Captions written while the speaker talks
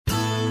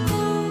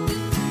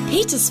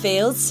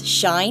Petersfield's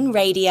Shine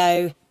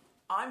Radio.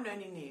 I'm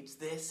Noni Needs,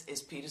 this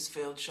is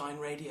Petersfield Shine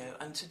Radio,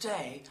 and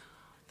today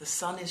the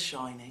sun is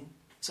shining.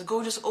 It's a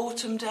gorgeous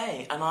autumn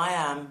day, and I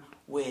am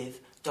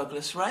with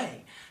Douglas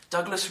Ray.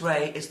 Douglas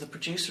Ray is the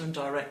producer and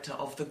director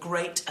of The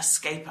Great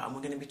Escaper, and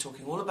we're going to be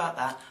talking all about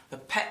that, the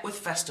Petworth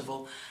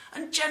Festival,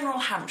 and general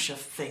Hampshire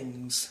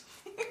things.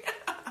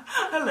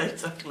 Hello,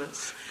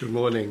 Douglas. Good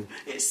morning.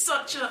 It's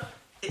such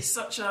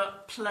a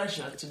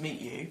pleasure to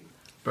meet you.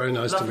 Very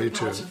nice to meet you. Lovely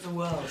part of the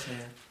world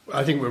here.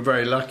 I think we're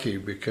very lucky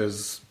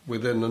because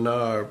within an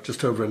hour,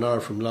 just over an hour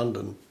from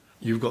London,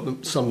 you've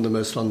got some of the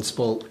most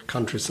unspoilt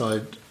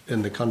countryside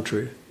in the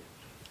country,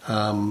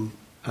 and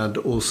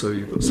also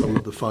you've got some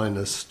of the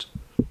finest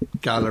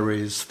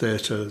galleries,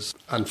 theatres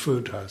and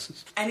food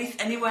houses.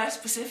 Anywhere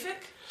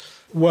specific?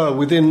 Well,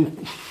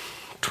 within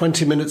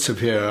 20 minutes of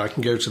here, I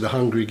can go to the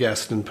Hungry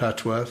Guest in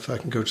Petworth, I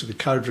can go to the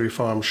Cowdery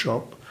Farm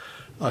shop,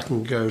 I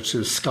can go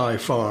to Skye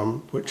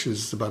Farm, which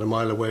is about a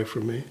mile away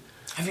from me.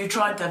 Have you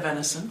tried their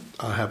venison?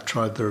 I have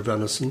tried their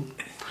venison.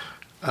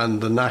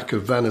 And the knack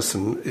of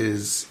venison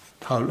is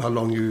how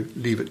long you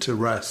leave it to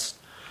rest.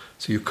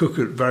 So you cook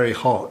it very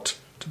hot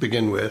to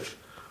begin with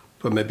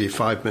for maybe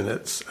 5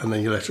 minutes, and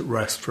then you let it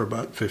rest for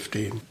about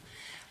 15.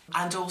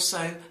 And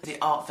also the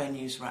art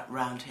venues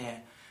around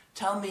here.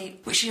 Tell me,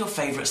 which are your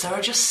favourites? There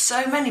are just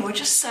so many. We're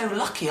just so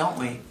lucky, aren't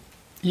we?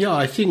 Yeah,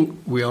 I think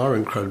we are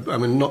incredible. I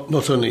mean,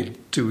 not only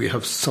do we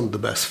have some of the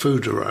best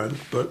food around,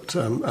 but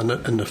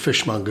and the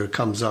fishmonger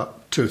comes up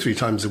 2 or 3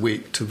 times a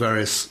week to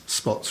various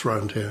spots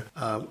around here.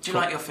 Do you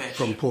like your fish?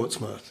 From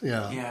Portsmouth,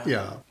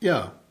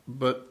 yeah.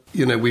 But,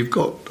 you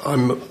know,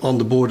 I'm on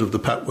the board of the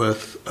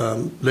Petworth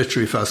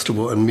Literary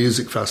Festival and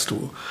Music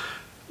Festival.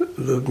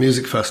 The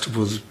Music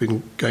Festival has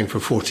been going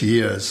for 40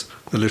 years,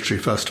 the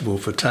Literary Festival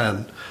for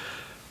 10.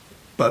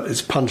 But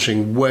it's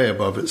punching way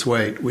above its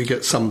weight. We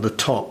get some of the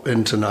top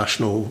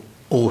international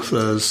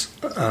authors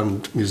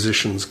and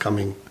musicians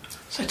coming.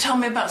 So tell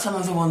me about some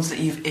of the ones that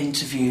you've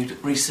interviewed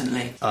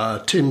recently.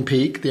 Tim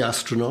Peake, the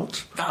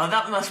astronaut. Oh,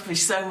 that must be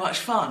so much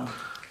fun.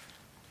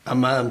 A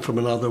man from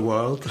another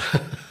world.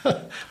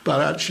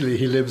 But actually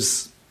he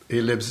lives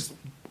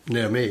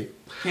near me.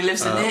 He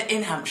lives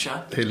in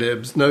Hampshire? He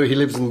lives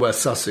in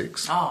West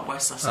Sussex. Oh,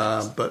 West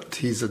Sussex. But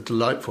he's a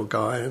delightful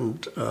guy,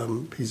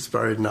 and he's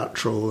very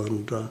natural,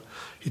 and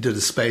he did a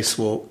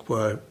spacewalk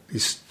where he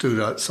stood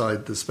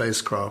outside the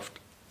spacecraft,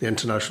 the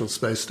International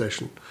Space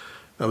Station.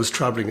 I was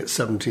travelling at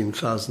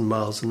 17,000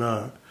 miles an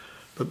hour,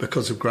 but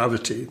because of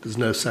gravity, there's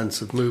no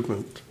sense of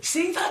movement.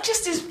 See, that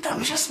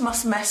just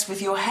must mess with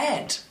your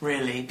head,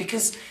 really,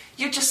 because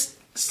you're just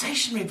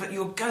stationary, but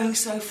you're going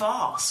so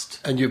fast.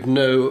 And you've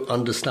no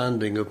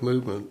understanding of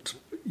movement.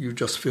 You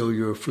just feel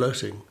you're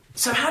floating.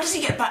 So how does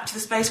he get back to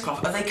the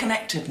spacecraft? Are they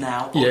connected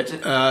now?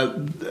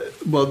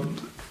 Well,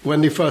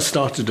 when they first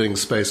started doing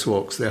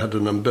spacewalks, they had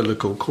an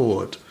umbilical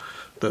cord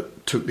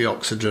that took the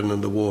oxygen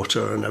and the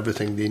water and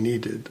everything they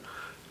needed.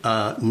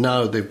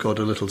 Now they've got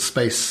a little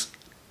space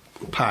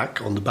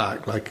pack on the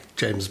back, like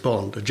James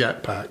Bond, a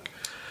jet pack.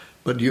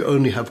 But you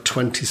only have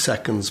 20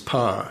 seconds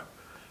power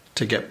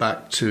to get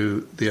back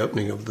to the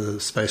opening of the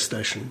space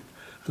station.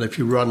 And if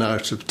you run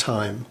out of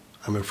time,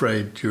 I'm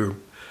afraid you're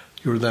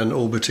then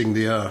orbiting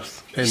the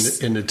Earth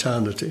in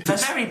eternity. They're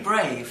very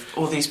brave,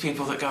 all these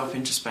people that go up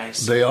into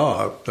space. They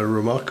are. They're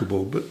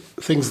remarkable. But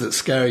things that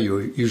scare you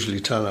usually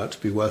turn out to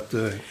be worth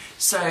doing.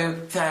 So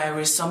there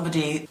is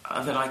somebody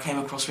that I came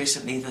across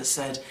recently that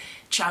said,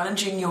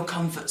 challenging your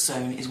comfort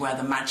zone is where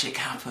the magic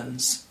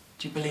happens.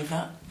 Do you believe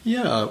that?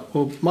 Yeah,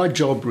 well, my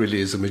job really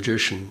is a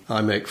magician.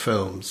 I make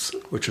films,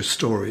 which are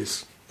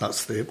stories.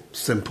 That's the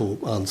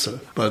simple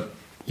answer. But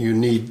you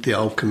need the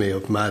alchemy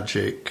of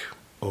magic,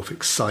 of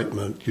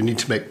excitement. You need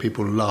to make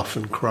people laugh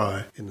and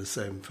cry in the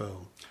same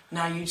film.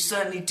 Now, you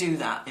certainly do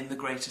that in The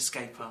Great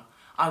Escaper.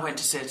 I went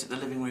to see it at the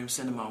Living Room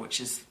Cinema,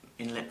 which is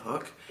in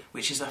Liphook,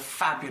 which is a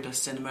fabulous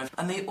cinema.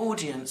 And the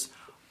audience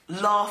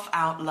laugh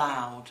out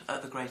loud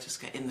at The Great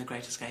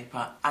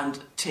Escaper, and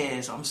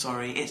tears, I'm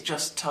sorry, it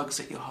just tugs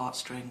at your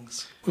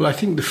heartstrings. Well, I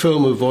think the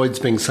film avoids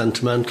being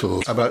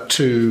sentimental about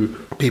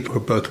 2 people who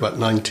are both about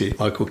 90,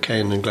 Michael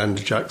Caine and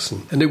Glenda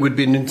Jackson. And it would have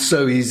been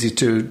so easy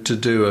to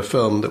do a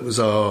film that was,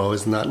 oh,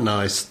 isn't that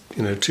nice,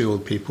 2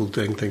 old people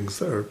doing things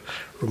that are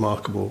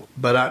remarkable.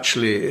 But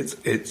actually,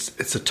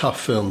 it's a tough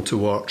film to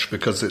watch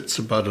because it's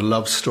about a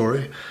love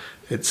story.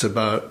 It's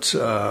about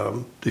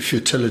the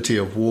futility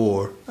of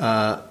war,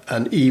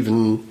 and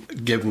even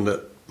given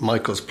that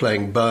Michael's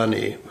playing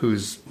Bernie,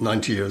 who's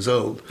 90 years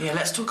old. Yeah,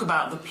 let's talk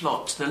about the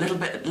plot.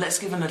 Let's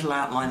give a little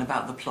outline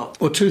about the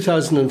plot. Well,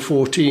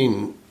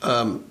 2014,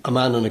 a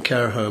man in a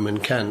care home in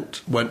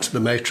Kent went to the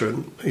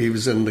matron. He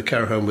was in the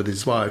care home with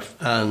his wife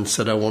and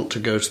said, I want to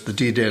go to the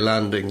D-Day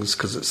landings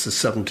because it's the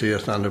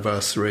 70th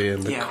anniversary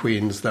and the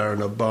Queen's there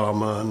and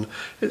Obama, and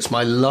it's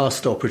my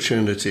last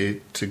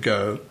opportunity to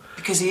go.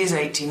 Because he is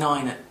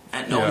 89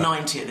 or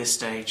 90 at this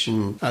stage.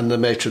 And the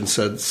matron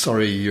said,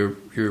 sorry, you're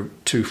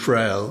too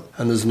frail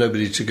and there's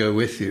nobody to go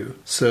with you.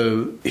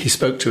 So he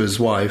spoke to his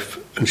wife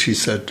and she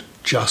said,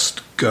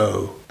 just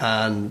go.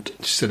 And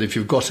she said, if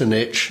you've got an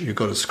itch, you've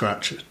got to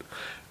scratch it.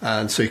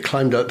 And so he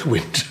climbed out the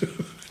window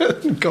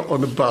and got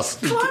on a bus.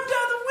 Climbed out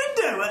the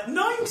window at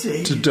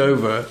 90? To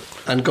Dover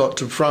and got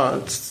to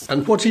France.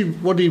 And what he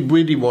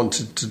really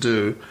wanted to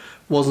do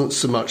wasn't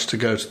so much to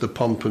go to the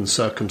pomp and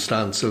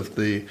circumstance of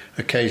the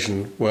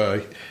occasion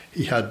where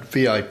he had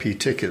VIP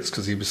tickets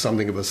because he was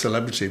something of a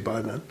celebrity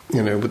by then,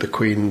 with the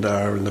Queen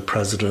there and the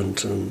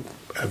President and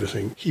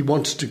everything. He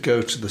wanted to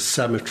go to the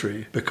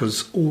cemetery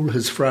because all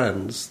his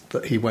friends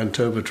that he went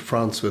over to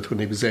France with when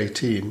he was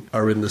 18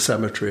 are in the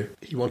cemetery.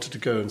 He wanted to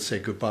go and say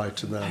goodbye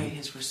to them. Pay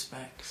his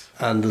respects.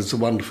 And there's a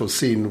wonderful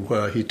scene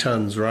where he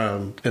turns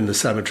around in the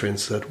cemetery and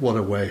said, what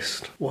a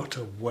waste,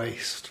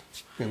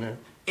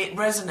 It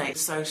resonates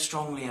so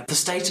strongly. The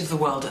state of the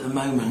world at the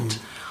moment,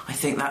 I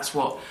think that's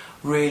what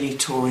really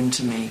tore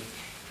into me.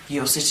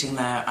 You're sitting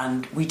there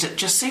and we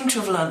just seem to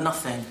have learnt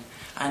nothing.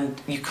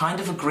 And you kind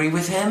of agree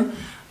with him,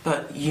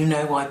 but you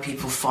know why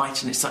people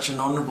fight, and it's such an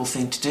honourable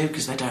thing to do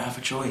because they don't have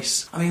a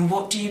choice. I mean,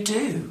 what do you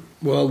do?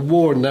 Well,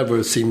 war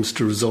never seems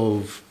to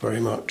resolve very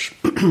much.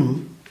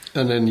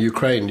 And in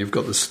Ukraine, you've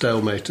got the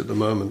stalemate at the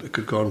moment that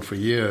could go on for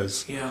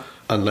years. Yeah.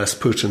 Unless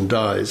Putin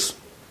dies,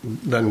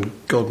 then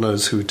God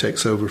knows who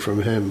takes over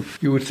from him.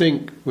 You would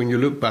think, when you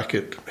look back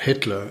at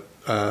Hitler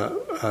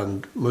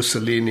and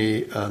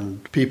Mussolini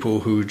and people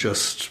who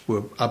just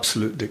were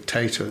absolute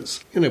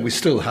dictators, we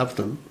still have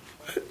them.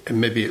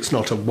 And maybe it's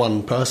not a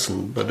one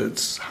person, but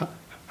it's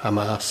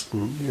Hamas,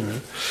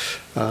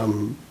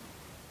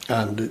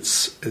 and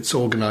it's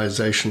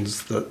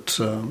organisations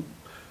that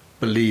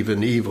believe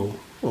in evil,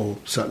 or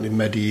certainly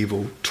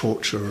medieval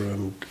torture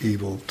and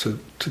evil to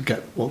get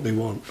what they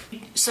want.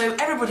 So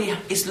everybody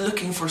is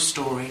looking for a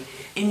story.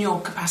 In your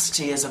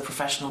capacity as a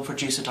professional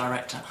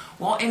producer-director,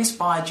 what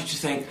inspired you to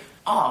think,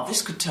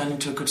 this could turn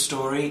into a good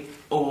story,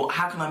 or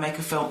how can I make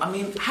a film? I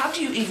mean, how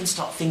do you even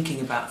start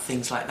thinking about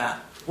things like that?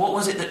 What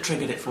was it that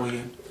triggered it for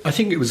you? I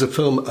think it was a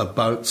film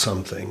about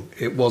something.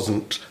 It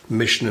wasn't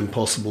Mission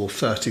Impossible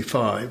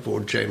 35 or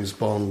James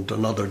Bond,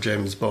 another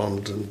James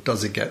Bond, and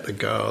does he get the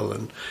girl?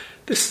 And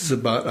this is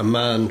about a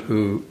man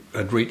who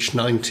had reached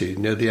 90,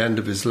 near the end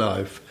of his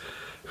life,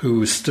 who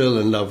was still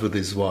in love with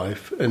his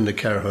wife in the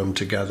care home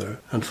together,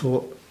 and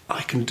thought,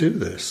 I can do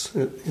this.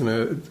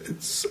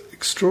 It's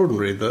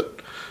extraordinary that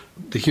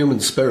the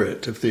human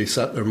spirit, if they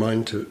set their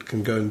mind to it,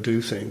 can go and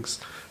do things.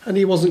 And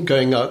he wasn't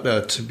going out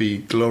there to be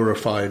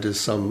glorified as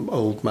some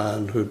old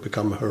man who had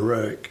become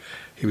heroic.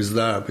 He was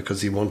there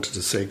because he wanted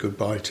to say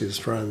goodbye to his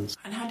friends.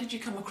 And how did you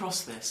come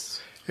across this?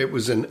 It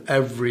was in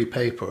every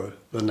paper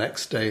the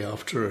next day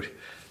after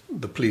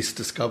the police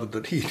discovered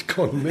that he'd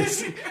gone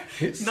missing.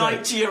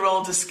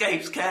 90-year-old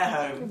escapes care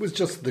home. It was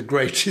just the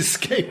great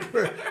escape.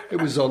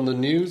 It was on the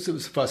news. It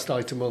was the first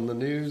item on the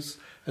news.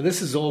 And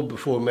this is all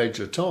before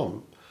Major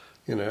Tom,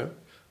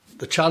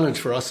 The challenge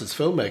for us as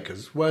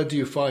filmmakers, where do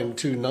you find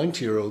two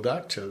 90-year-old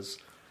actors?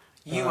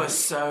 You were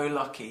so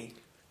lucky.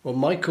 Well,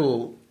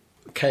 Michael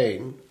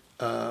Caine,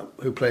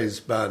 who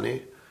plays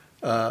Bernie,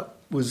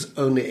 was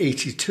only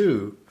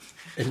 82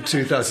 in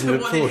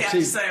 2014. What did he have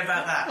to say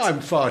about that?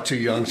 I'm far too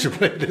young to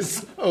play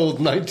this old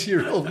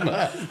 90-year-old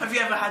man. Have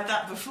you ever had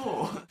that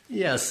before?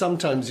 Yeah,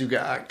 sometimes you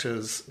get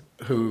actors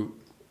who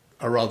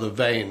are rather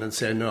vain and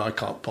say, no, I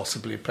can't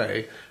possibly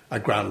play a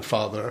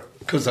grandfather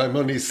because I'm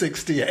only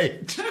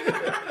 68.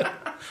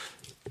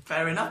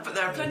 Fair enough, but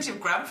there are plenty of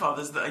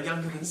grandfathers that are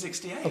younger than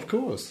 68. Of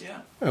course.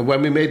 Yeah. And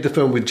when we made the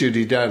film with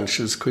Judi Dench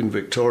as Queen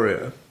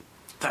Victoria...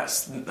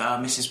 That's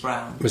Mrs.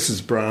 Brown.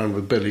 Mrs. Brown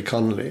with Billy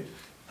Connolly.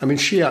 I mean,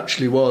 she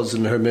actually was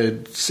in her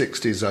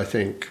mid-60s, I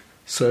think.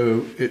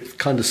 So it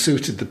kind of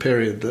suited the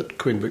period that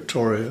Queen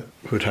Victoria,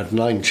 who'd had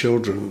 9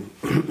 children,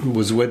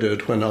 was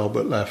widowed when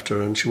Albert left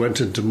her, and she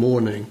went into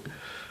mourning.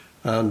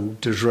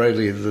 And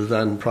Disraeli, the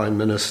then Prime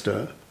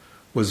Minister,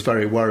 was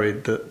very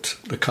worried that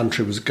the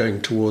country was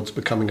going towards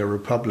becoming a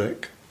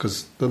republic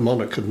because the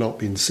monarch had not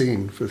been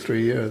seen for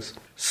 3 years.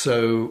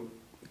 So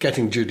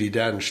getting Judi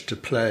Dench to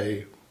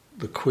play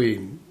the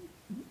Queen,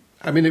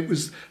 I mean,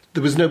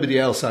 there was nobody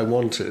else I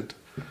wanted,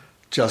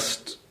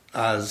 just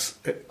as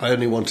I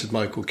only wanted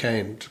Michael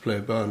Caine to play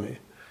Bernie.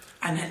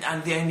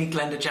 And the only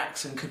Glenda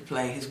Jackson could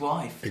play his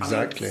wife.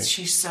 Exactly. I mean,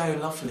 she's so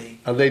lovely.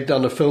 And they'd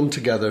done a film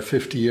together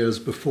 50 years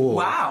before.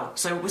 Wow.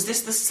 So was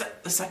this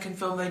the second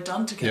film they'd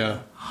done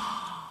together? Yeah.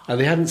 And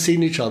they hadn't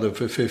seen each other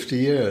for 50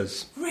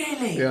 years.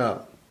 Really? Yeah.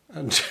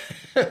 And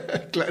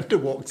Glenda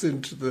walked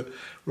into the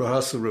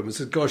rehearsal room and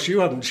said, gosh, you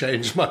haven't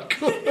changed,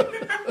 Michael.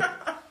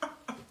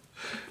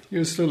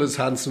 You're still as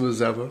handsome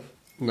as ever.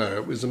 No,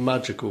 it was a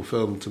magical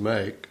film to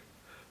make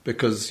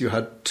because you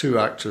had 2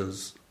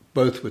 actors,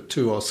 both with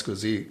 2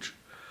 Oscars each.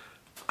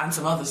 And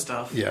some other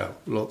stuff. Yeah,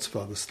 lots of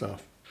other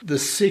stuff. The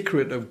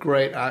secret of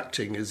great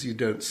acting is you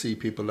don't see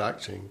people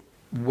acting.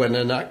 When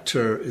an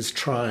actor is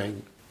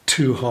trying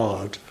too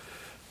hard,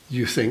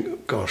 you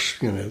think, gosh,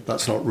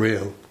 that's not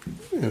real.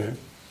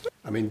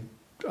 I mean,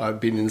 I've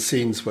been in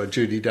scenes where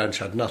Judi Dench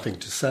had nothing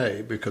to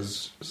say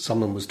because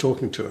someone was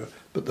talking to her,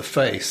 but the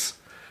face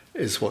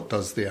is what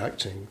does the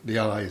acting, the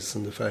eyes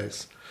and the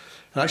face.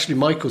 And actually,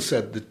 Michael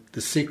said that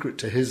the secret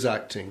to his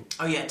acting...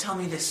 Oh, yeah, tell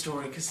me this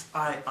story, because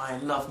I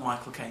love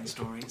Michael Caine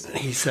stories.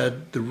 He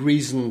said, the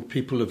reason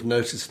people have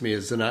noticed me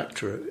as an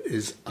actor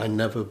is I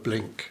never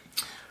blink.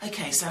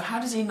 OK, so how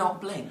does he not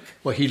blink?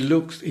 Well,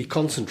 he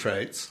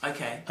concentrates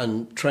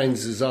and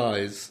trains his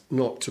eyes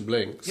not to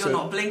blink. You're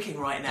not blinking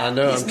right now. I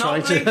know, He's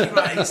not blinking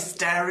right, he's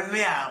staring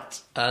me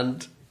out.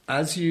 And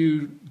as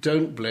you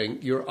don't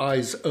blink, your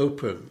eyes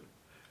open,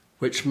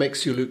 which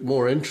makes you look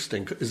more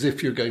interesting, as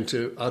if you're going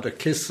to either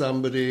kiss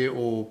somebody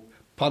or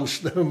punch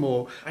them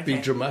or be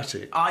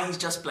dramatic. He's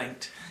just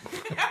blinked.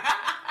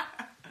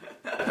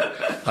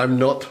 I'm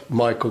not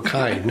Michael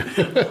Caine.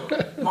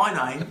 My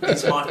name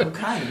is Michael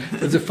Caine.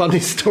 There's a funny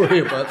story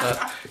about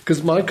that,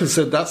 because Michael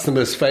said that's the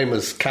most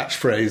famous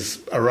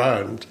catchphrase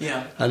around.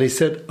 Yeah. And he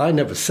said, I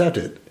never said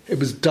it. It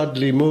was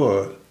Dudley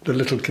Moore, the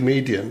little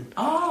comedian.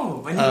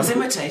 Oh, when he was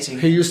imitating.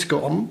 He used to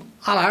go,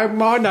 hello,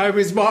 my name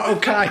is Michael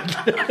Caine.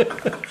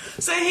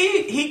 So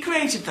he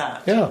created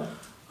that? Yeah.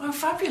 Oh,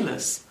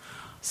 fabulous.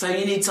 So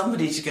you need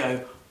somebody to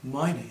go,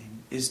 my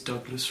name is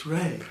Douglas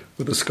Ray.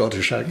 With a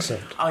Scottish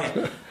accent. Oh,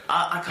 yeah.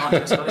 I can't do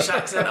a Scottish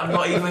accent. I'm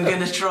not even going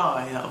to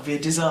try. That would be a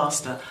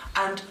disaster.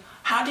 And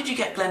how did you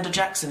get Glenda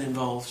Jackson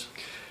involved?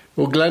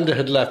 Well, Glenda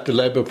had left the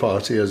Labour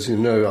Party, as you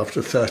know,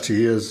 after 30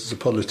 years as a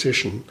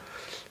politician.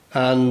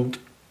 And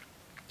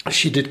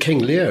she did King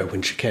Lear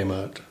when she came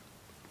out,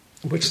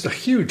 which is a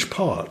huge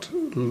part,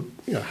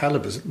 hell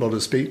of a lot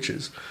of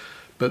speeches.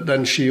 But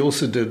then she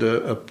also did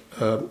a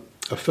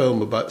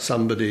film about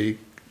somebody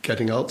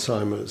getting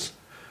Alzheimer's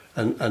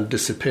and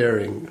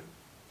disappearing,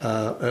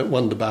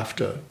 won the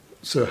BAFTA.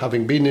 So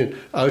having been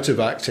out of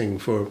acting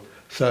for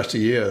 30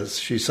 years,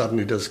 she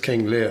suddenly does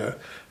King Lear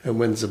and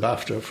wins the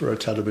BAFTA for a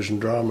television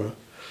drama.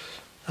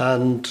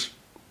 And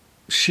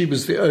she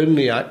was the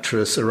only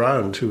actress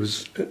around who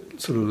was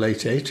sort of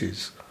late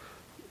 80s.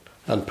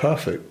 And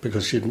perfect,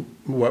 because she'd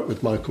worked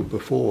with Michael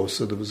before,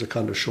 so there was a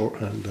kind of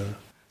shorthand there.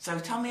 So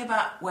tell me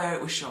about where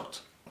it was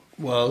shot.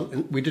 Well,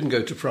 we didn't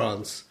go to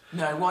France.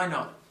 No, why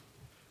not?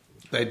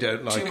 They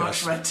don't like us. Too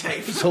much red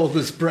tape. It's all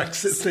this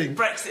Brexit thing.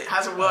 Brexit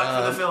hasn't worked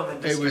for the film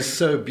industry. It was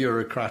so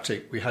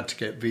bureaucratic. We had to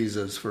get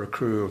visas for a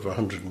crew of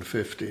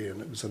 150,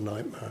 and it was a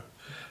nightmare.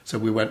 So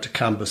we went to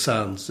Camber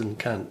Sands in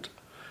Kent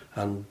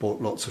and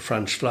bought lots of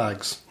French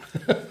flags.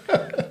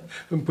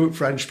 And put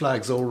French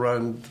flags all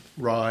around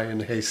Rye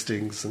and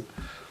Hastings,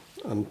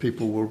 and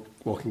people were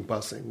walking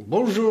past saying,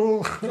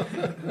 bonjour!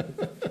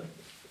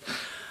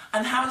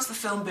 And how has the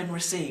film been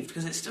received?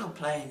 Because it's still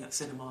playing at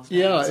cinemas now,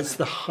 Yeah, isn't it's it?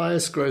 the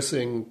highest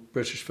grossing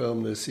British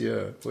film this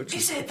year, which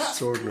is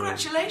extraordinary.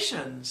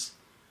 Congratulations!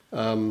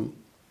 The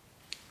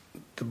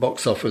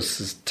box office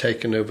has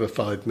taken over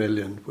 5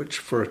 million, which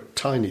for a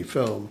tiny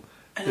film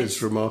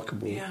is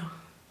remarkable. Yeah.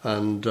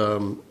 And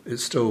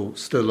it's still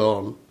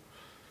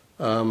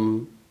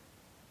on.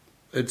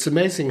 It's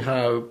amazing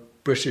how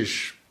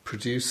British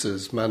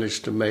producers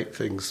manage to make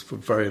things for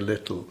very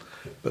little,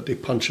 but they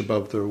punch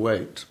above their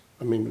weight.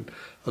 I mean,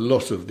 a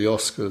lot of the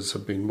Oscars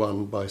have been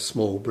won by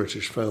small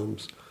British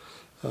films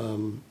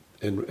in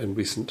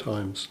recent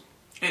times.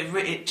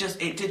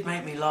 It did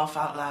make me laugh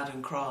out loud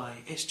and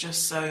cry. It's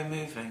just so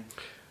moving.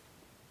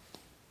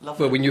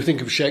 Lovely. Well, when you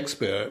think of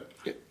Shakespeare,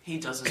 he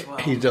does as well.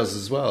 He does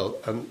as well,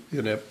 and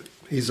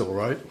he's all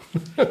right.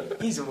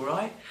 He's all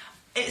right.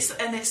 It's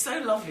so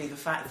lovely, the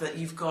fact that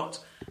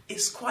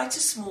it's quite a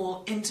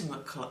small,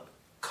 intimate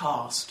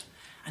cast,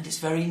 and it's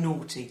very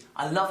naughty.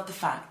 I love the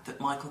fact that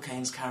Michael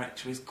Caine's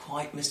character is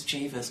quite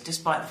mischievous,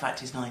 despite the fact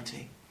he's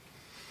 90.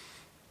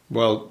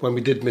 Well, when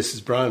we did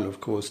Mrs. Brown,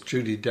 of course,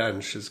 Judi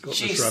Dench has got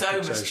She's this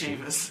reputation. so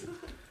mischievous.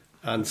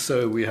 And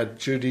so we had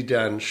Judi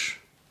Dench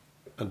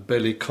and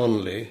Billy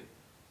Connolly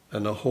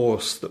and a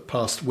horse that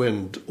passed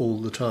wind all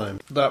the time.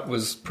 That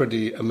was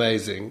pretty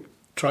amazing.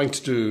 Trying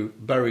to do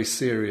very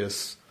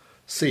serious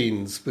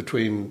scenes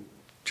between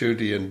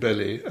Judy and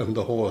Billy and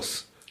the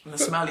horse. And the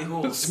smelly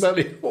horse. The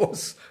smelly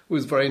horse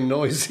was very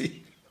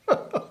noisy.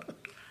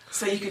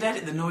 So you could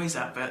edit the noise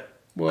out, but...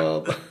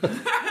 Well...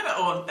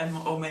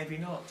 or maybe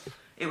not.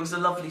 It was a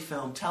lovely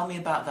film. Tell me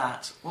about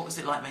that. What was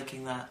it like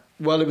making that?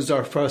 Well, it was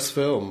our first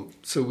film,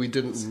 so we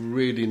didn't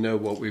really know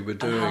what we were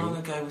doing. And how long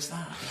ago was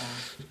that?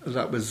 Yeah.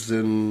 That was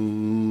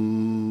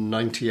in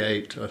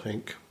 98, I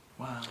think.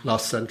 Wow.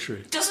 Last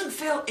century. It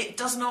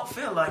does not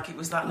feel like it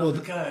was that long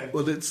ago.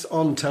 Well, it's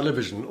on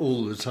television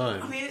all the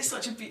time. I mean,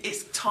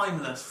 it's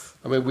timeless.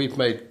 I mean, we've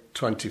made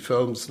 20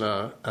 films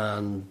now,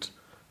 and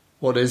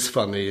what is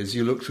funny is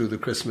you look through the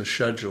Christmas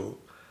schedule,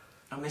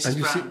 and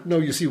Mrs.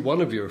 Brown. You see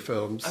one of your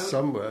films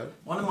somewhere.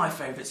 One of my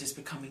favourites is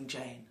Becoming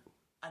Jane.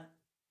 And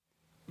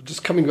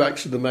just coming back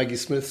to the Maggie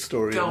Smith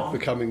story of on.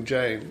 Becoming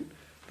Jane,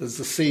 there's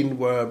a scene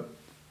where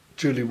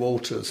Julie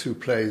Walters, who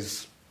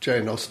plays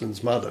Jane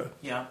Austen's mother,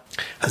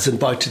 has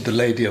invited the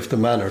lady of the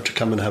manor to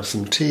come and have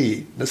some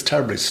tea. It's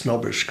terribly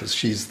snobbish because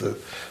she's the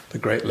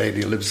great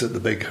lady who lives at the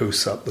big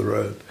house up the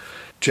road.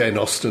 Jane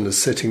Austen is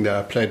sitting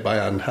there, played by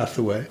Anne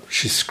Hathaway.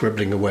 She's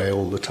scribbling away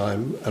all the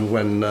time, and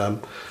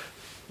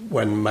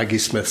when Maggie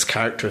Smith's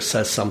character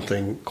says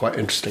something quite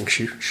interesting,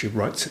 she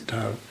writes it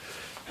down.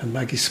 And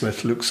Maggie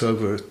Smith looks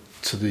over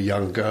to the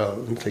young girl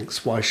and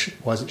thinks, why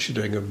isn't she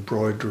doing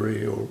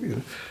embroidery? Or,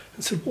 and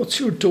said, what's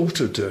your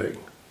daughter doing?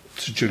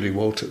 To Julie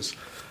Walters.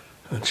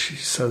 And she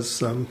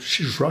says,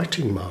 she's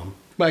writing, Mum.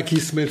 Maggie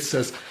Smith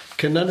says,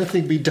 can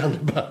anything be done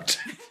about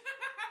it?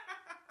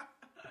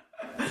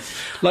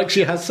 Like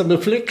she has some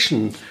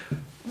affliction.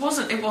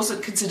 It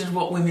wasn't considered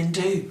what women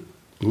do.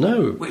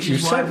 No. Which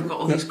is why we've got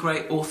all these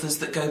great authors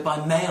that go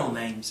by male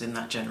names in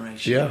that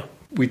generation. Yeah.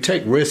 We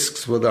take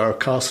risks with our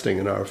casting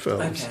in our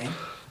films. Okay.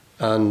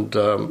 And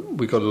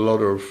we got a lot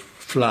of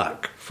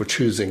flack for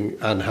choosing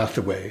Anne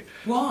Hathaway.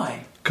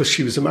 Why? Because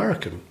she was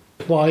American.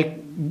 Why?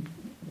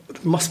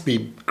 There must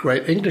be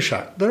great English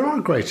actors. There are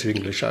great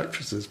English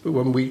actresses, but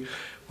when we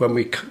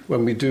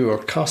do our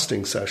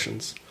casting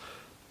sessions,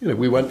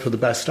 we went for the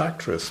best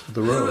actress for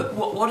the role.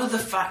 What are the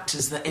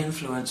factors that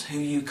influence who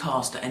you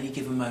cast at any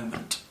given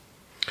moment?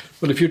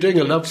 Well, if you're doing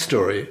a love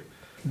story,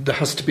 there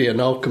has to be an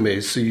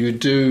alchemy. So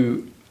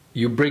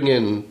you bring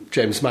in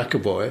James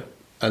McAvoy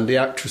and the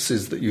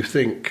actresses that you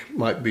think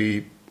might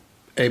be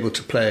able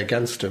to play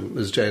against him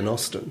as Jane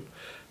Austen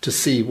to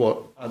see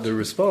how they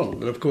respond.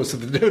 And of course,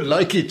 if they don't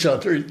like each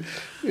other,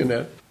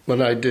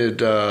 When I did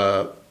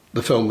the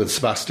film with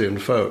Sebastian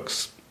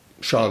Faulks,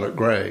 Charlotte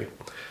Gray,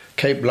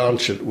 Kate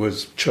Blanchett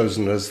was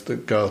chosen as the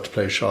girl to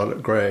play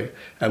Charlotte Gray,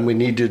 and we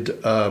needed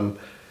an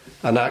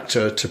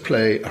actor to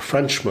play a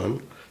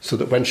Frenchman so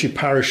that when she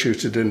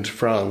parachuted into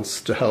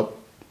France to help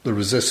the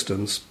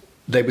resistance,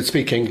 they would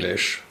speak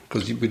English,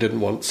 because we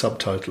didn't want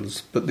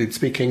subtitles, but they'd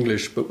speak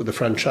English but with a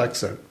French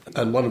accent.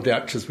 And one of the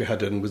actors we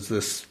had in was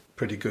this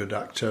pretty good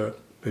actor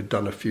who'd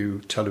done a few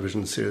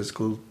television series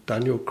called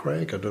Daniel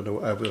Craig. I don't know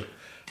whatever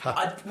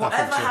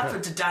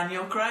happened to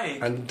Daniel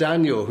Craig. And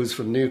Daniel, who's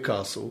from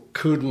Newcastle,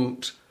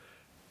 couldn't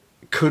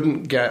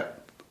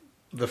get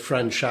the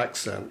French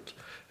accent.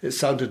 It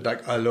sounded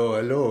like "allo,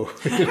 allo."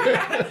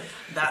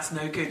 That's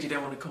no good. You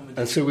don't want to comment.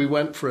 And so we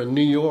went for a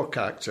New York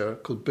actor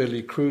called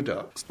Billy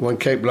Crudup. When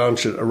Kate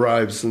Blanchett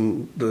arrives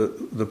in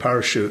the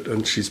parachute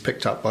and she's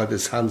picked up by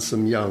this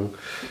handsome young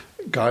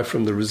guy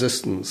from the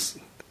resistance,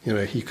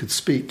 he could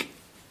speak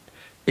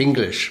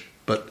English,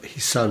 but he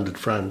sounded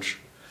French,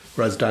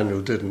 whereas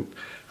Daniel didn't.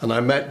 And I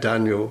met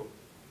Daniel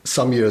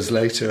some years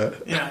later.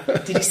 Yeah.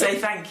 Did he say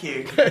thank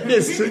you?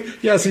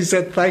 Yes, he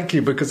said thank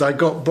you because I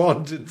got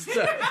Bond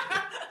instead.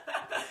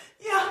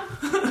 Yeah.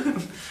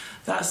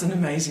 That's an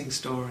amazing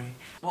story.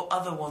 What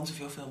other ones of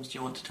your films do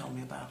you want to tell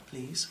me about,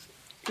 please?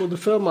 Well, the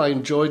film I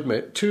enjoyed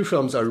making, two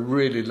films I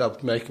really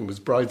loved making was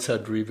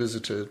Brideshead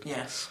Revisited.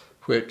 Yes.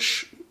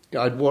 Which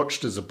I'd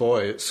watched as a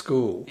boy at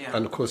school. Yeah.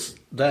 And of course,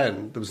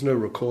 then there was no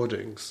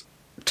recordings.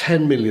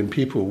 10 million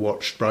people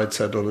watched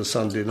Brideshead on a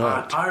Sunday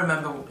night. I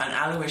remember an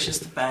Aloysius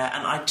the Bear,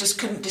 and I just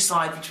couldn't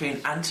decide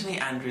between Anthony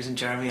Andrews and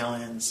Jeremy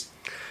Irons.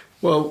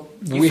 Well,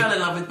 you fell in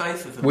love with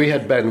both of them. We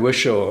had Ben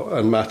Whishaw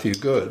and Matthew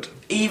Good.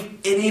 An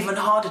even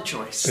harder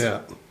choice.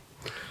 Yeah.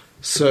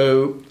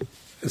 So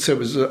it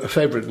was a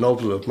favourite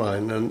novel of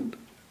mine, and,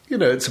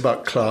 it's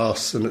about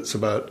class, and it's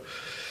about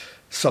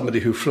somebody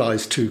who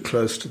flies too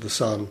close to the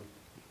sun,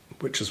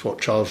 which is what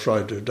Charles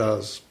Ryder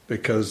does,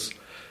 because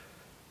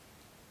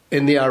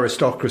in the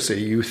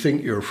aristocracy, you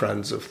think you're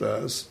friends of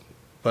theirs,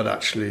 but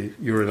actually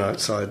you're an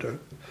outsider.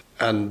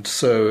 And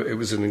so it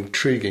was an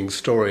intriguing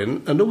story.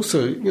 And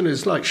also,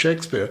 it's like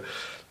Shakespeare.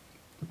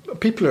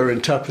 People are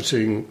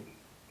interpreting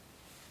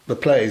the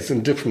plays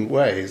in different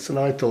ways. And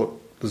I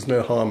thought there's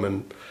no harm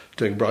in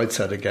doing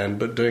Brideshead again,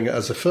 but doing it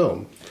as a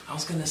film. I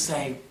was going to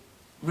say,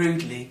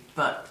 rudely,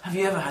 but have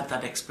you ever had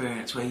that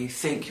experience where you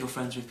think you're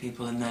friends with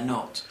people and they're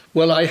not?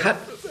 Well, I had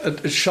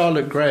at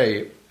Charlotte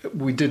Gray.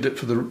 We did it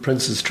for the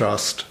Prince's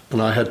Trust,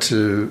 and I had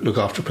to look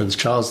after Prince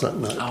Charles that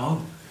night.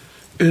 Oh.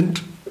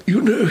 And,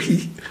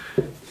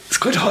 it's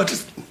quite hard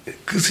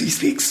because he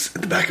speaks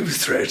at the back of his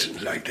throat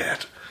like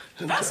that.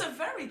 And, that's a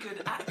very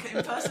good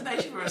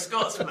impersonation for a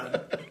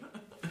Scotsman.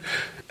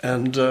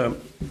 And so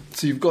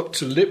you've got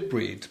to lip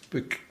read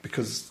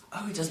because...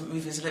 Oh, he doesn't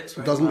move his lips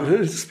very well.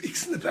 He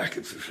speaks in the back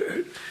of the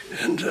throat.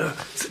 And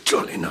it's a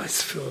jolly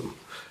nice film.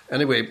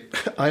 Anyway,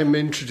 I'm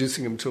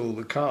introducing him to all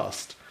the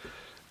cast.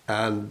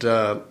 And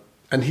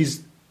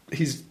he's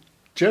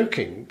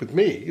joking with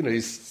me,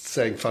 he's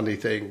saying funny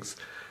things,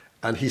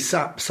 and he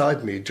sat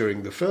beside me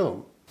during the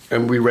film,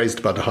 and we raised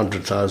about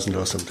 100,000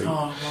 or something.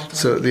 Oh, well done.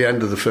 So at the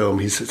end of the film,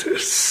 he said,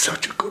 "It's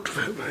such a good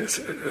film." I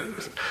said,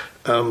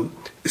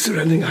 "Is there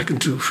anything I can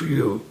do for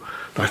you?"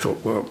 And I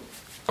thought, well,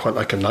 quite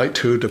like a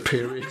knighthood, a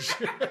peerage.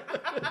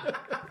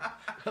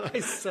 And I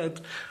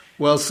said,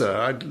 "Well, sir,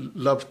 I'd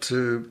love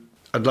to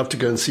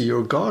go and see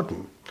your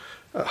garden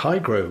at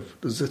Highgrove.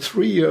 There's a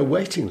 3-year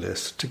waiting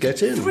list to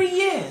get in." 3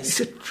 years? He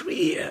said, 3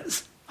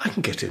 years? I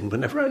can get in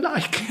whenever I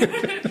like.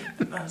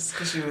 That's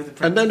because you were the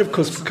Prince. And then, of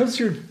course, because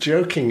you're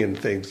joking in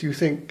things, you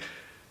think...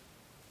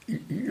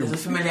 There's a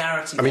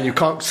familiarity I mean, you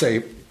can't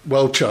say,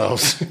 "Well,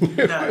 Charles."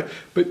 No.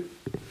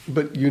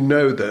 But you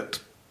know that...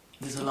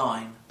 There's a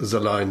line. There's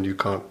a line you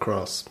can't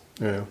cross,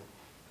 yeah.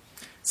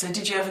 So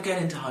did you ever get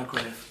into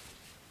Highgrove?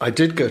 I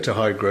did go to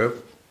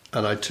Highgrove,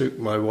 and I took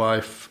my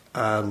wife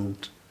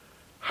and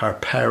her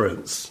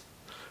parents,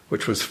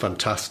 which was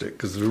fantastic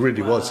because there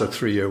really was a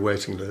 3-year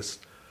waiting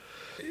list.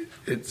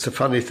 It's a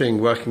funny thing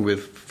working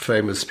with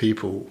famous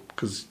people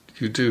because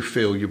you do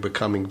feel you're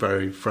becoming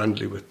very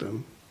friendly with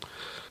them.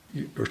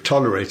 You're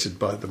tolerated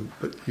by them,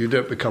 but you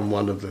don't become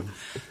one of them.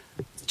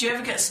 Do you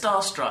ever get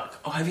starstruck,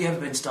 or have you ever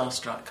been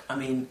starstruck? I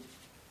mean,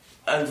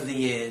 over the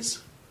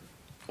years?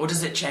 Or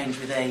does it change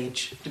with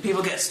age? Do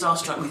people get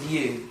starstruck with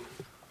you?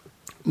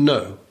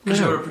 No. Because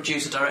you're a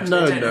producer, director,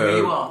 No, they don't know who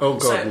you are. Oh,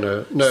 God,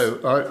 no. No,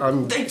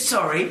 I'm...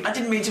 Sorry, I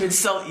didn't mean to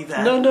insult you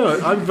there. No,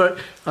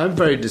 I'm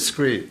very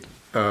discreet.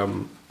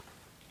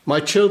 My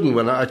children,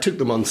 when I took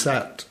them on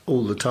set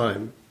all the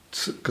time,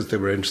 because they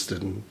were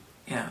interested in...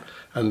 Yeah.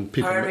 And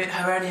people...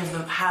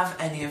 Have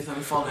any of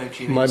them followed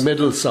you? My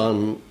middle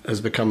son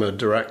has become a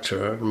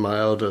director, and my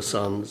elder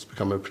son has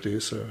become a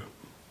producer.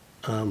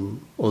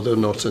 Although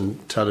not in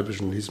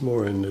television, he's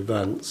more in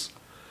events.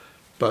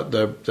 But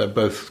they're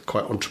both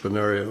quite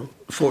entrepreneurial.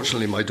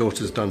 Fortunately, my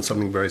daughter's done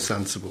something very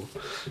sensible.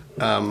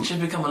 She's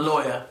become a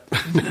lawyer.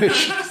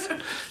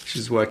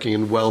 She's working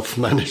in wealth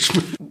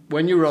management.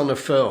 When you're on a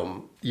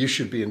film, you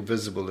should be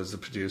invisible as a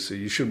producer.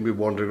 You shouldn't be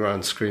wandering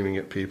around screaming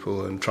at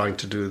people and trying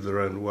to do their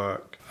own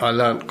work. I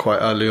learnt quite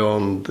early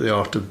on the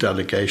art of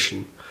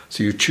delegation.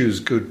 So you choose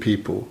good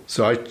people.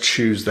 So I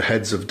choose the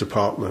heads of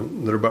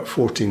department. There are about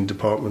 14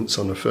 departments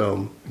on a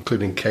film,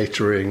 including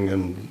catering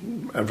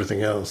and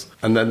everything else.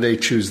 And then they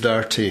choose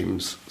their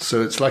teams.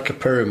 So it's like a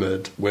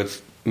pyramid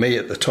with me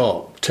at the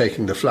top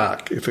taking the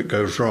flak if it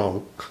goes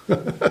wrong,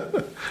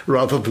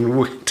 rather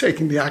than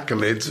taking the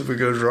accolades if it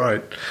goes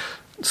right.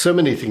 So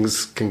many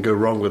things can go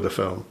wrong with a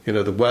film. You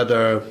know, the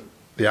weather,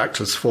 the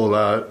actors fall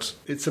out.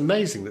 It's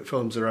amazing that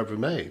films are ever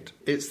made.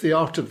 It's the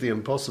art of the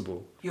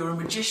impossible. You're a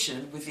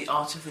magician with the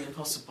art of the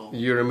impossible.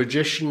 You're a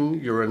magician,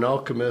 you're an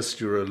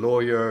alchemist, you're a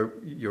lawyer,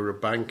 you're a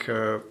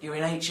banker. You're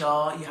in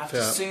HR, you have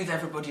to soothe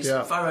everybody's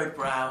furrowed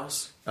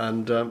brows.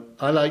 And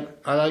I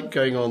like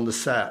going on the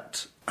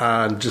set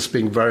and just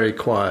being very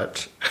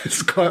quiet.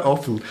 It's quite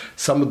often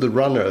some of the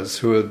runners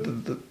who are,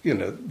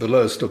 the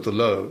lowest of the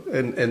low,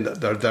 and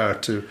they're there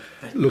to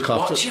look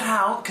after... Watch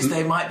out, because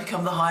they might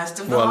become the highest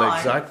of the high. high. Well,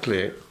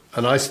 exactly.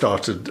 And I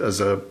started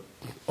as a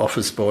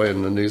office boy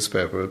in the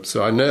newspaper,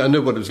 so I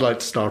know what it was like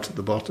to start at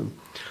the bottom.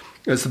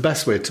 It's the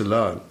best way to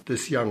learn.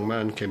 This young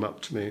man came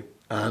up to me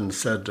and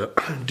said, do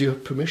you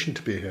have permission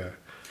to be here?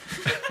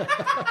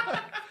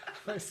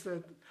 I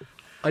said,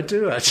 I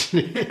do,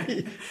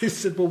 actually. He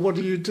said, well, what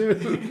do you do?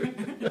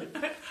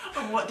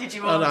 And what did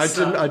you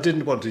answer? And I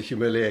didn't want to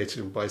humiliate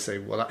him by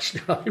saying, well,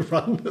 actually, I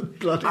run the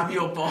bloody... I'm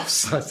your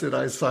boss. I said,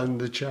 I sign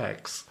the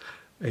cheques.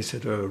 He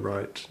said, oh,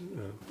 right.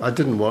 I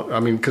didn't want...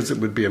 I mean, because it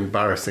would be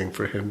embarrassing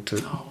for him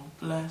to... Oh,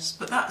 bless.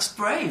 But that's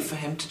brave for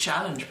him to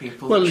challenge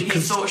people well, he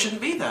thought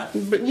shouldn't be there.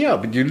 But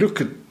you look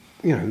at,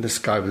 this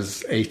guy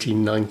was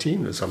 18,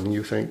 19 or something,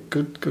 you think,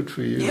 good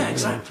for you. Yeah,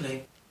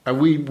 exactly. And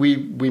we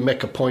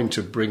make a point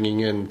of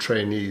bringing in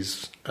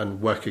trainees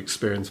and work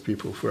experience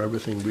people for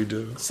everything we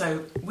do.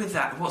 So, with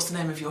that, what's the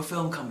name of your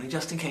film company,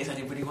 just in case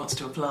anybody wants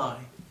to apply?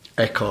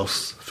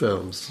 Ecos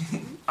Films,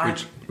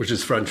 which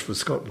is French for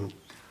Scotland.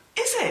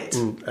 Is it?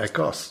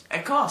 Ecos.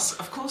 Ecos,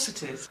 of course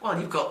it is. Well,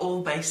 you've got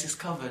all bases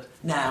covered.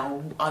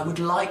 Now, I would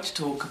like to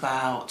talk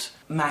about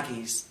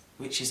Maggie's,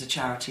 which is a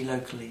charity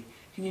locally.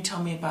 Can you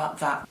tell me about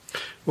that?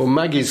 Well,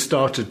 Maggie's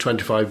started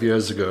 25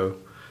 years ago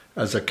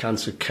as a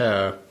cancer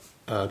care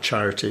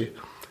charity,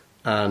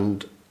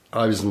 and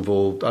I've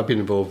been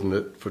involved in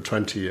it for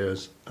 20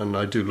 years, and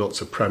I do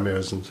lots of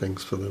premieres and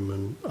things for them,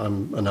 and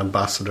I'm an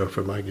ambassador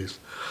for Maggie's.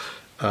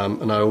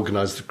 And I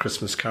organised the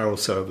Christmas Carol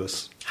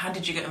service. How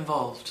did you get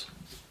involved?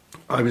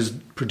 I was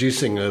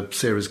producing a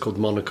series called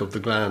Monarch of the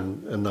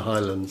Glen in the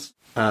Highlands,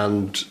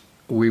 and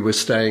we were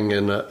staying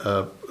in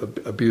a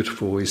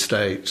beautiful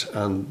estate,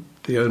 and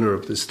the owner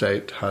of the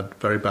estate had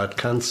very bad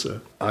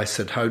cancer. I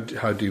said, how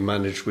do you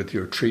manage with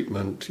your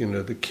treatment,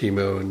 the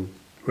chemo and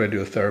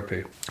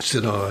radiotherapy? She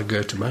said, I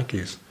go to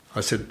Maggie's.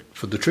 I said,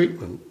 for the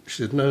treatment?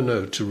 She said,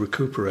 no, to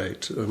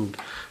recuperate. And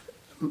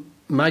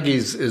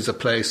Maggie's is a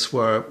place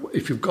where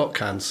if you've got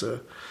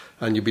cancer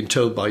and you've been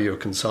told by your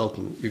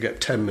consultant, you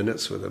get 10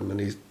 minutes with him and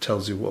he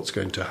tells you what's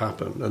going to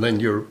happen. And then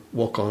you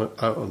walk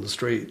out on the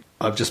street.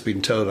 I've just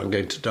been told I'm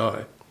going to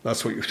die.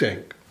 That's what you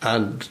think.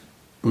 And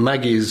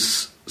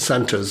Maggie's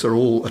centres are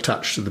all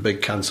attached to the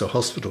big cancer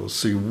hospitals.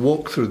 So you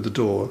walk through the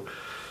door.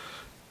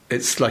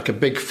 It's like a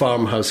big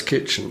farmhouse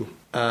kitchen.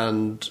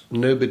 And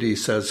nobody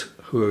says,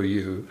 who are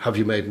you? Have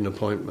you made an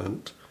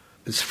appointment?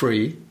 It's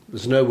free.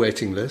 There's no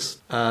waiting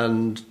list.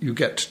 And you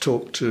get to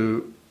talk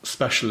to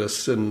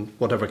specialists in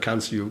whatever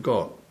cancer you've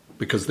got,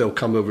 because they'll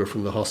come over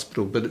from the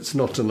hospital, but it's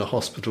not in a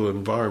hospital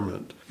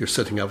environment. You're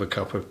sitting, have a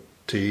cup of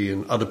tea,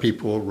 and other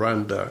people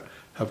around there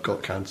have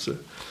got cancer.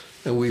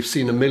 And we've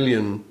seen 1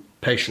 million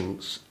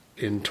patients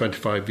in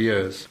 25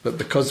 years. But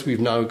because we've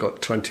now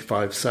got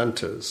 25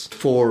 centres,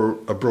 4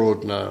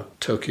 abroad now,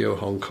 Tokyo,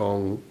 Hong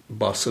Kong,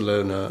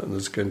 Barcelona, and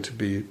there's going to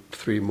be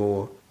 3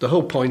 more. The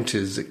whole point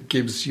is it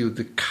gives you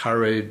the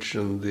courage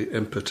and the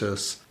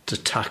impetus to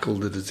tackle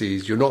the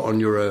disease. You're not on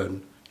your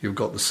own. You've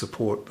got the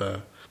support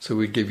there. So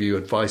we give you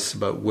advice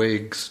about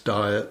wigs,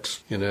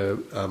 diet,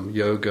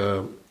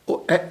 yoga,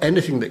 or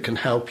anything that can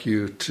help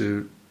you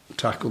to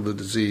tackle the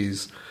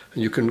disease.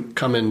 And you can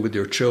come in with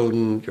your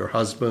children, your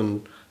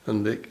husband,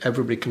 and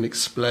everybody can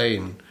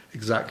explain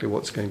exactly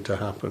what's going to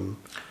happen.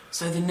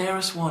 So the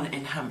nearest one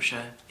in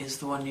Hampshire is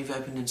the one you've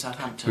opened in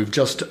Southampton? We've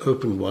just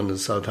opened one in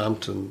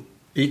Southampton.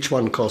 Each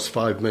one costs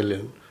 $5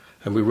 million,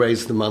 and we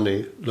raise the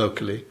money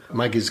locally.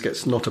 Maggie's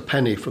gets not a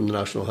penny from the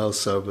National Health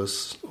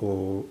Service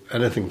or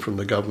anything from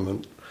the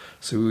government,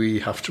 so we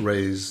have to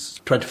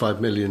raise $25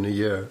 million a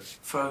year.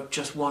 For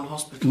just one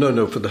hospital?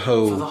 No, for the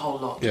whole... For the whole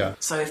lot? Yeah.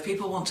 So if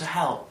people want to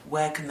help,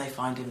 where can they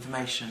find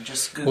information?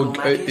 Just Google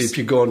Maggie's? If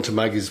you go onto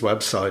Maggie's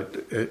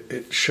website,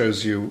 it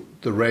shows you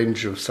the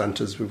range of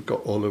centres we've got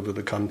all over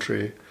the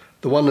country.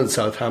 The one in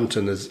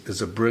Southampton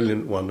is a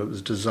brilliant one. It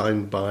was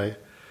designed by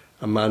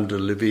Amanda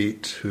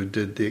Levitt, who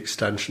did the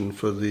extension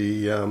for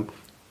the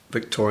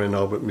Victoria and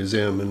Albert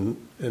Museum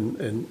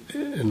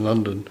in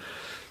London.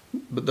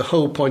 But the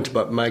whole point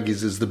about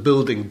Maggie's is the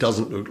building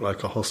doesn't look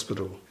like a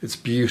hospital. It's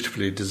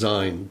beautifully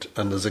designed,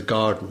 and there's a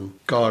garden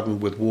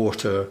with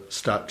water,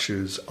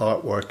 statues,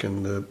 artwork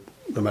in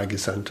the Maggie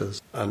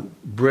centres, and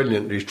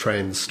brilliantly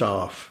trained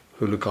staff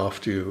who look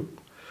after you.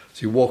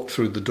 So you walk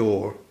through the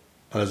door,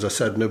 and as I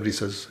said, nobody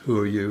says, "Who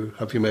are you?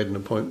 Have you made an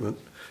appointment?"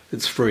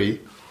 It's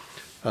free.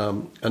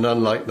 And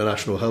unlike the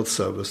National Health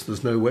Service,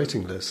 there's no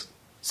waiting list.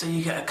 So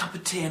you get a cup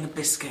of tea and a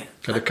biscuit?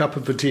 Get a cup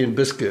of tea and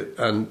biscuit,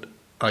 and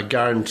I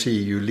guarantee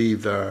you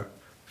leave there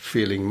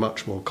feeling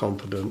much more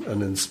confident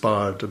and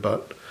inspired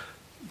about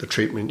the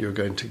treatment you're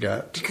going to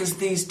get. Because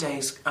these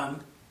days,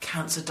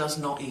 cancer does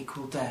not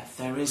equal death.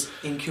 There is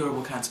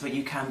incurable cancer, but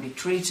you can be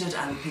treated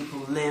and people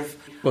live.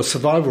 Well,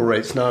 survival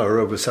rates now are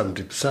over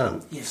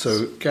 70%. Yes.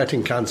 So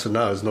getting cancer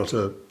now is not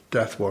a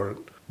death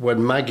warrant.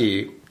 When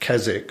Maggie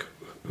Keswick,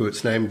 who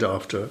it's named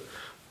after,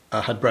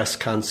 had breast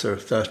cancer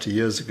 30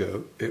 years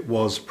ago, it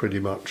was pretty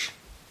much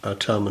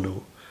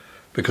terminal,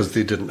 because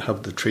they didn't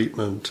have the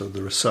treatment or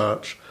the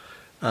research.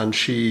 And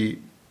she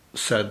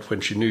said, when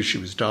she knew she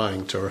was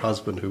dying, to her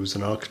husband, who was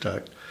an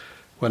architect,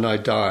 "When I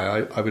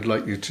die, I would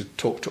like you to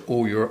talk to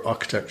all your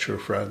architecture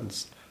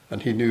friends."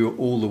 And he knew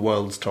all the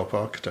world's top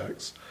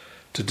architects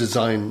to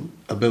design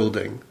a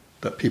building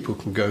that people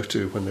can go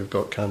to when they've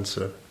got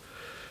cancer.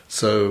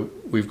 So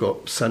we've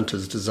got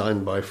centres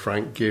designed by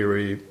Frank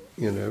Gehry,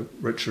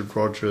 Richard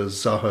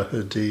Rogers, Zaha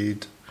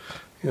Hadid,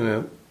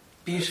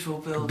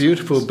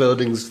 Beautiful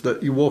buildings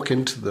that you walk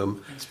into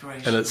them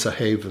and it's a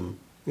haven.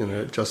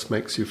 It just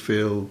makes you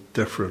feel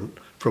different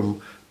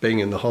from being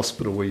in the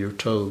hospital where you're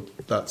told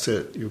that's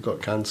it, you've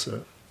got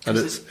cancer. And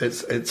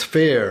it's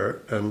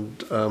fear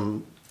and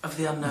of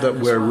the unknown that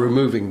we're as well.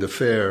 removing the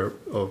fear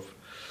of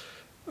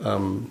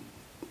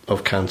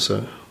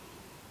cancer.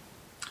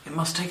 It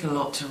must take a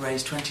lot to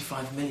raise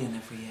 25 million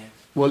every year.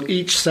 Well,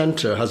 each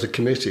centre has a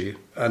committee,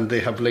 and they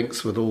have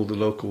links with all the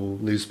local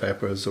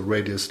newspapers or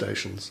radio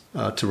stations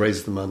to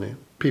raise the money.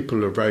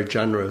 People are very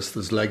generous.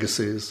 There's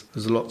legacies.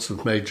 There's lots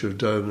of major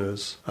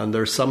donors. And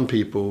there are some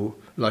people,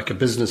 like a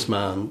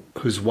businessman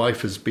whose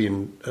wife has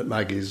been at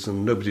Maggie's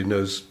and nobody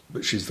knows,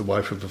 but she's the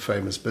wife of a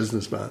famous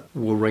businessman,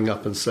 will ring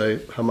up and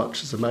say, "How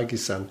much is a Maggie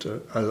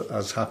centre?"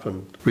 as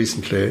happened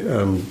recently.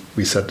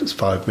 We said it's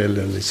 $5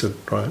 million. He said,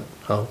 "Right,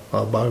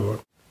 I'll buy one."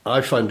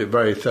 I find it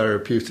very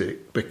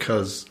therapeutic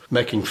because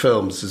making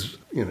films is,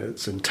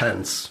 it's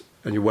intense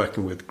and you're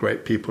working with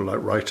great people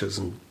like writers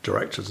and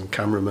directors and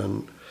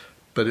cameramen,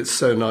 but it's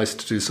so nice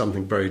to do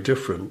something very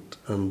different.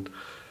 And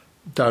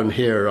down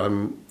here,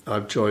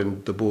 I've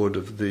joined the board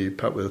of the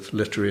Petworth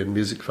Literary and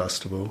Music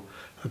Festival.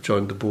 I've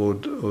joined the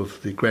board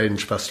of the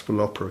Grange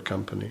Festival Opera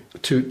Company.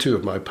 Two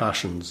of my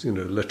passions,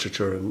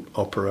 literature and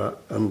opera,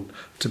 and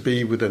to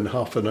be within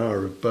half an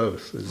hour of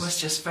both is... Well, it's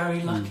just very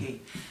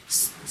lucky.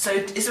 So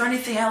is there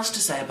anything else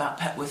to say about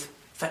Petworth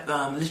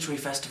Literary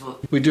Festival?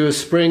 We do a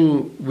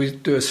spring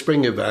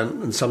event,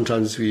 and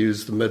sometimes we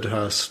use the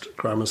Midhurst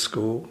Grammar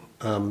School.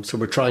 So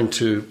we're trying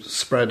to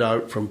spread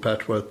out from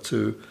Petworth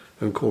to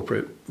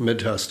incorporate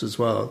Midhurst as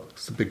well.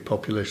 It's a big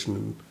population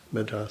in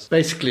Midhurst.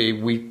 Basically,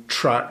 we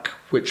track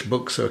which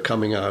books are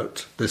coming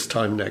out this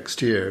time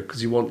next year,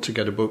 because you want to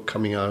get a book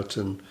coming out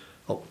in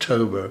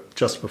October,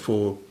 just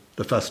before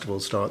the festival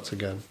starts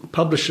again.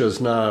 Publishers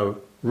now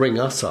ring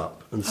us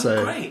up and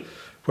say... Great.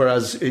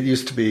 Whereas it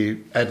used to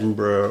be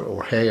Edinburgh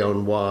or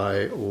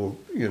Hay-on-Wye or,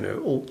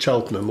 all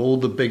Cheltenham, all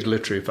the big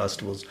literary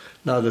festivals.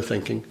 Now they're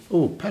thinking,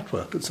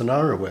 Petworth, it's an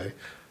hour away.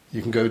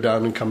 You can go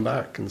down and come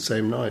back in the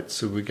same night.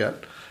 So we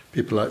get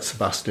people like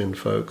Sebastian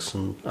Folkes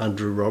and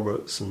Andrew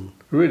Roberts and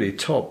really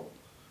top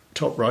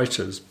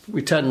writers.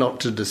 We tend not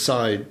to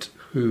decide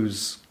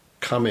who's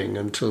coming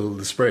until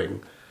the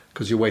spring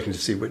because you're waiting to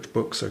see which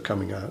books are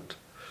coming out.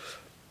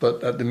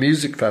 But at the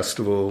music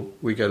festival,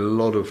 we get a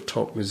lot of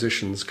top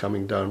musicians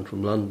coming down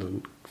from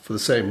London for the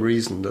same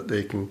reason that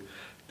they can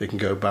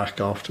go back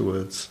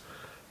afterwards.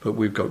 But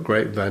we've got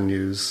great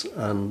venues,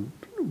 and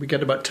we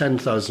get about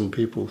 10,000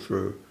 people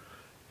through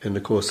in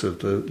the course of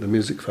the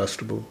music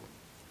festival,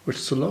 which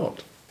is a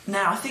lot.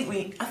 Now, I think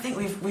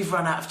we've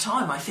run out of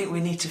time. I think we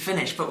need to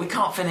finish, but we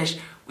can't finish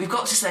We've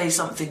got to say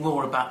something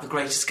more about The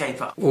Great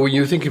Escaper. Well, when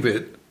you think of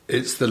it,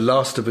 it's the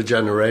last of a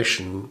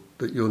generation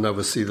that you'll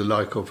never see the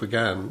like of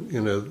again. You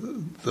know,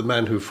 the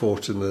men who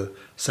fought in the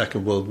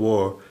Second World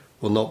War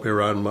will not be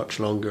around much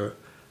longer.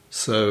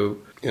 So,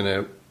 you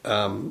know,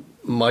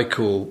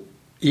 Michael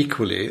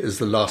equally is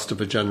the last of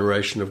a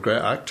generation of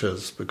great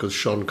actors, because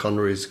Sean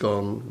Connery's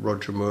gone,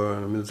 Roger Moore. I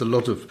mean, there's a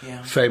lot of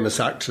famous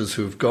actors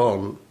who've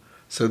gone.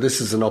 So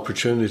this is an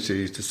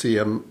opportunity to see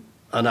an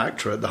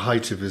actor at the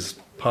height of his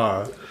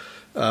power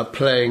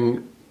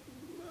playing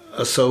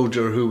a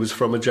soldier who was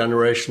from a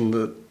generation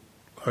that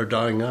are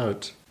dying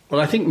out.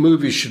 Well, I think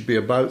movies should be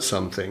about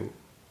something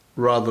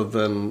rather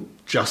than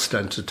just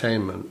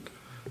entertainment.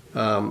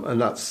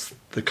 And that's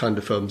the kind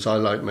of films I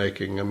like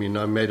making. I mean,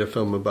 I made a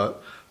film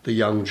about the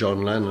young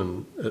John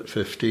Lennon at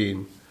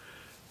 15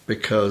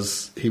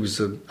 because he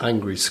was an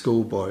angry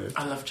schoolboy.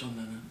 I love John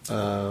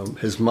Lennon.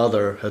 His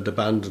mother had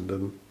abandoned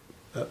him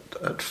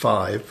at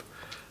 5,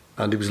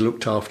 and he was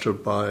looked after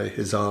by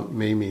his aunt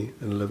Mimi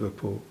in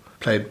Liverpool,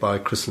 played by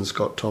Kristen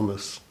Scott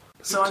Thomas.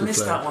 So I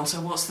missed that one. So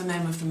what's the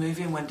name of the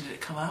movie and when did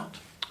it come out?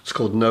 It's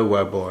called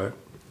Nowhere Boy,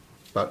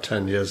 about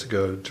 10 years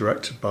ago,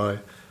 directed by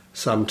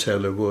Sam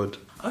Taylor Wood.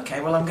 OK,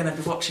 well, I'm going to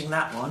be watching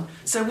that one.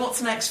 So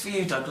what's next for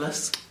you,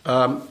 Douglas?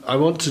 I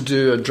want to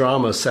do a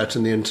drama set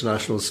in the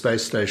International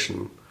Space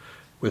Station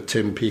with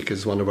Tim Peake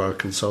as one of our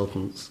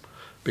consultants,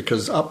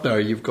 because up there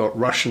you've got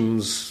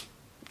Russians,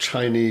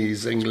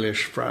 Chinese,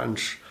 English,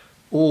 French,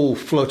 all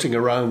floating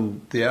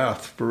around the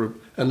Earth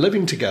and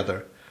living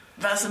together.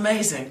 That's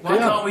amazing. Why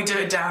can't we do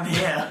it down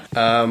here?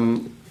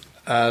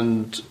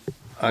 And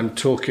I'm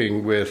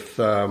talking with...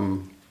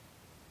 do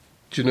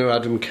you know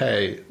Adam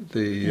Kay?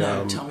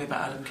 No, tell me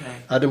about Adam Kay.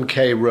 Adam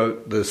Kay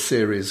wrote the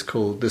series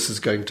called This Is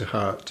Going to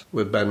Hurt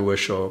with Ben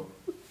Whishaw.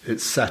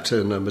 It's set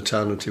in a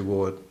maternity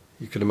ward.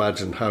 You can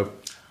imagine how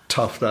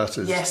tough that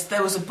is. Yes,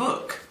 there was a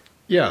book.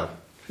 Yeah,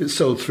 it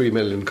sold 3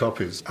 million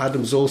copies.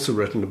 Adam's also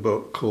written a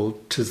book called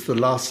 'Tis the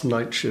Last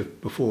Night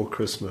Shift Before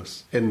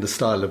Christmas, in the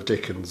style of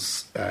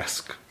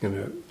Dickens-esque, you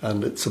know,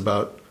 and it's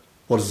about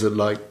what is it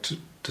like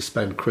to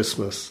spend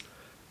Christmas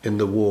in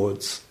the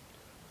wards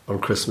on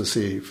Christmas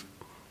Eve,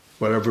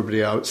 where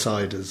everybody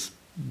outside is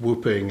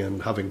whooping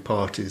and having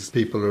parties.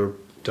 People are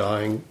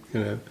dying, you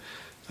know,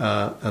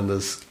 and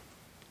there's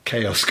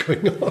chaos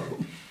going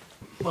on.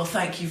 Well,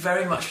 thank you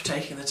very much for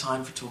taking the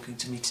time for talking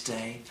to me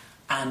today,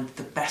 and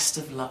the best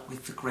of luck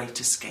with The Great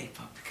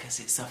Escaper, because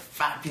it's a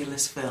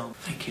fabulous film.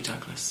 Thank you,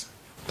 Douglas.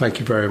 Thank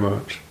you very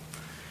much.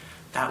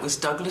 That was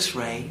Douglas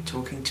Ray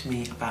talking to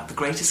me about The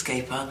Great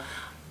Escaper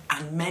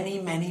and many,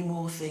 many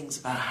more things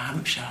about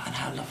Hampshire and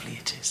how lovely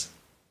it is.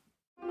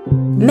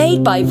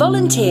 Made by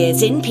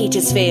volunteers in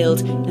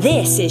Petersfield,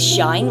 this is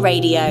Shine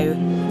Radio.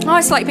 Oh,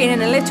 it's like being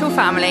in a little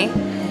family.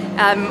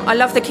 I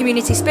love the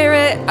community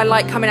spirit. I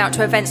like coming out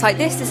to events like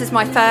this. This is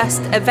my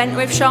first event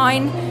with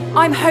Shine.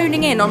 I'm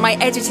honing in on my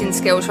editing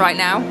skills right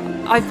now.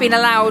 I've been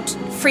allowed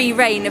free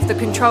reign of the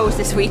controls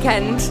this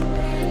weekend.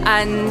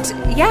 And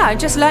yeah, I'm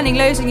just learning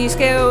loads of new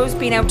skills,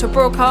 being able to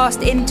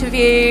broadcast,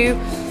 interview.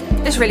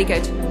 It's really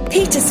good.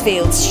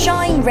 Petersfield's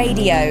Shine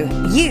Radio.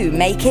 You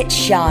make it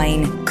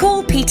shine.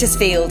 Call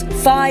Petersfield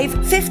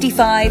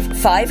 555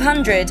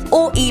 500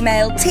 or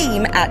email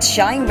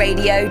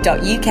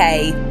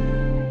team@shineradio.uk.